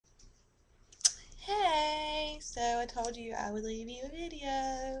So I told you I would leave you a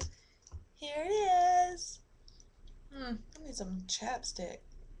video. Here it is. I need some chapstick.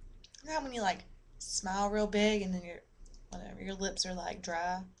 You know how when you like smile real big and then your lips are like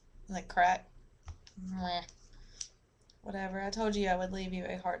dry and like crack? Meh. Whatever. I told you I would leave you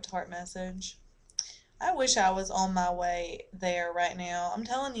a heart-to-heart message. I wish I was on my way there right now. I'm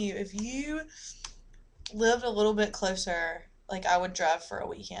telling you, if you lived a little bit closer, like I would drive for a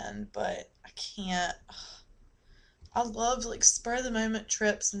weekend, but I can't. I love like spur of the moment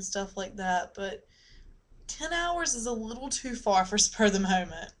trips and stuff like that, but 10 hours is a little too far for spur of the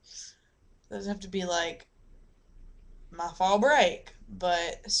moment. It doesn't have to be like my fall break,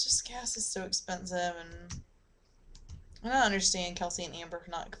 but it's just gas is so expensive, and I understand Kelsey and Amber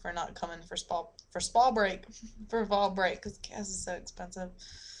for not coming for spa break for fall break because gas is so expensive.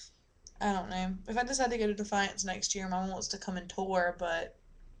 I don't know. If I decide to go to Defiance next year, Mom wants to come and tour, but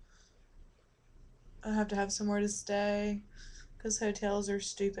I have to have somewhere to stay because hotels are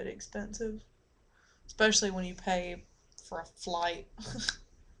stupid expensive, especially when you pay for a flight.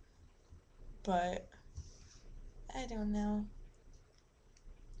 But I don't know.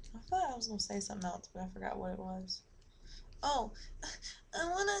 I thought I was gonna say something else, but I forgot what it was. Oh, I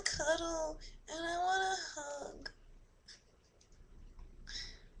wanna cuddle and I wanna hug.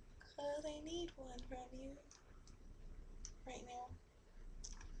 'Cause I need one from you right now.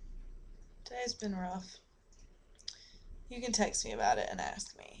 Today's been rough. You can text me about it and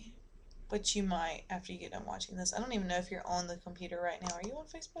ask me. But you might after you get done watching this. I don't even know if you're on the computer right now. Are you on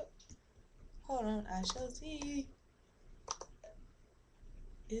Facebook? Hold on, I shall see.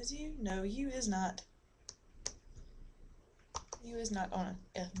 Is you? No, you is not. You is not on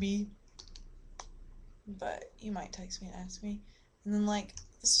FB. But you might text me and ask me. And then, like,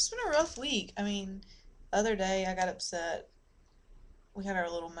 this has been a rough week. I mean, the other day I got upset. We had our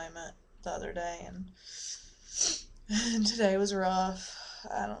little moment the other day, and today was rough.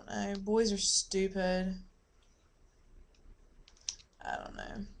 I don't know. Boys are stupid. I don't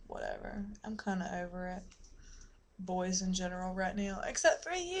know. Whatever. I'm kind of over it. Boys in general right now, except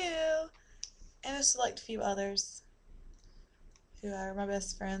for you and a select few others who are my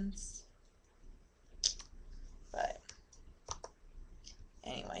best friends. But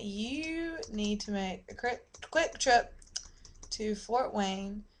anyway, you need to make a quick trip to Fort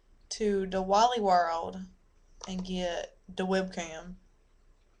Wayne to the Wally World and get the webcam.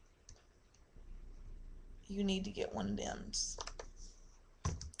 You need to get one of them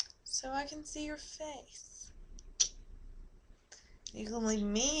so I can see your face. You can leave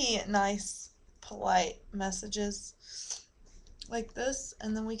me nice, polite messages like this,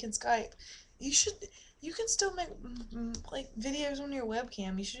 and then we can Skype. You can still make like videos on your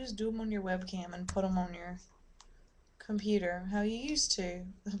webcam. You should just do them on your webcam and put them on your computer, how you used to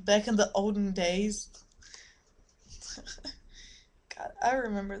back in the olden days. God, I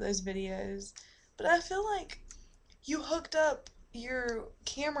remember those videos. But I feel like you hooked up your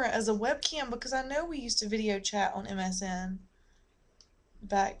camera as a webcam because I know we used to video chat on MSN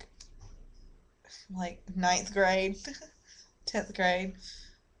back like ninth grade, 10th grade,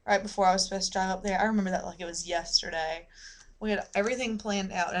 right before I was supposed to drive up there. I remember that like it was yesterday. We had everything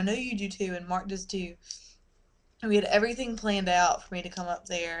planned out. I know you do too, and Mark does too. We had everything planned out for me to come up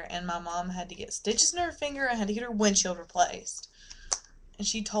there, and my mom had to get stitches in her finger and had to get her windshield replaced. And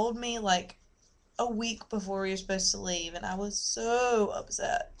she told me like a week before we were supposed to leave, and I was so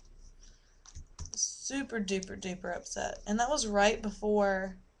upset. Super duper duper upset. And that was right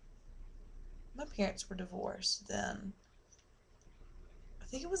before my parents were divorced then. I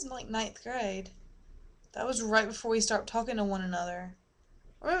think it was in like ninth grade. That was right before we started talking to one another.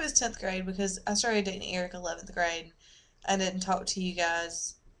 Or maybe it was 10th grade because I started dating Eric 11th grade. I didn't talk to you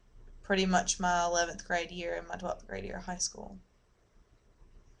guys pretty much my 11th grade year and my 12th grade year of high school.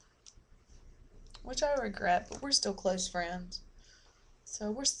 Which I regret, but we're still close friends. So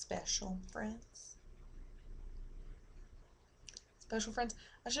we're special friends. Special friends.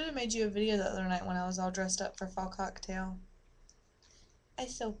 I should have made you a video the other night when I was all dressed up for fall cocktail.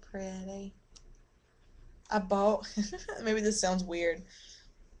 It's so pretty. I bought, maybe this sounds weird.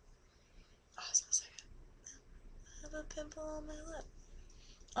 Oh, it smells so good. I have a pimple on my lip.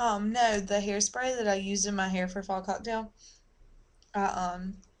 No, the hairspray that I used in my hair for fall cocktail, I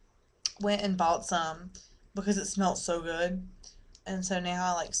went and bought some because it smelled so good. And so now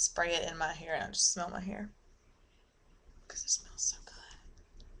I like spray it in my hair and I just smell my hair because it smells so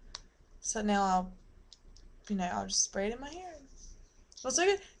good. So now I'll just spray it in my hair. It smells so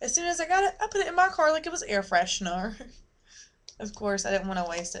good. As soon as I got it, I put it in my car like it was air freshener. Of course, I didn't want to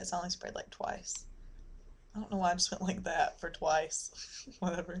waste it, so I only sprayed like twice. I don't know why I just went like that for twice.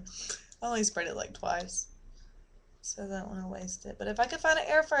 Whatever. I only sprayed it like twice. So I don't want to waste it. But if I could find an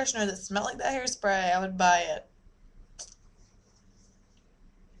air freshener that smelled like that hairspray, I would buy it.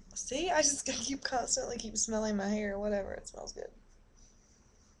 See, I just gotta keep smelling my hair. Whatever, it smells good.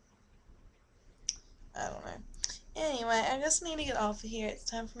 I don't know. Anyway, I just need to get off of here. It's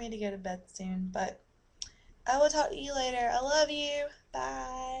time for me to go to bed soon. But I will talk to you later. I love you.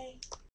 Bye.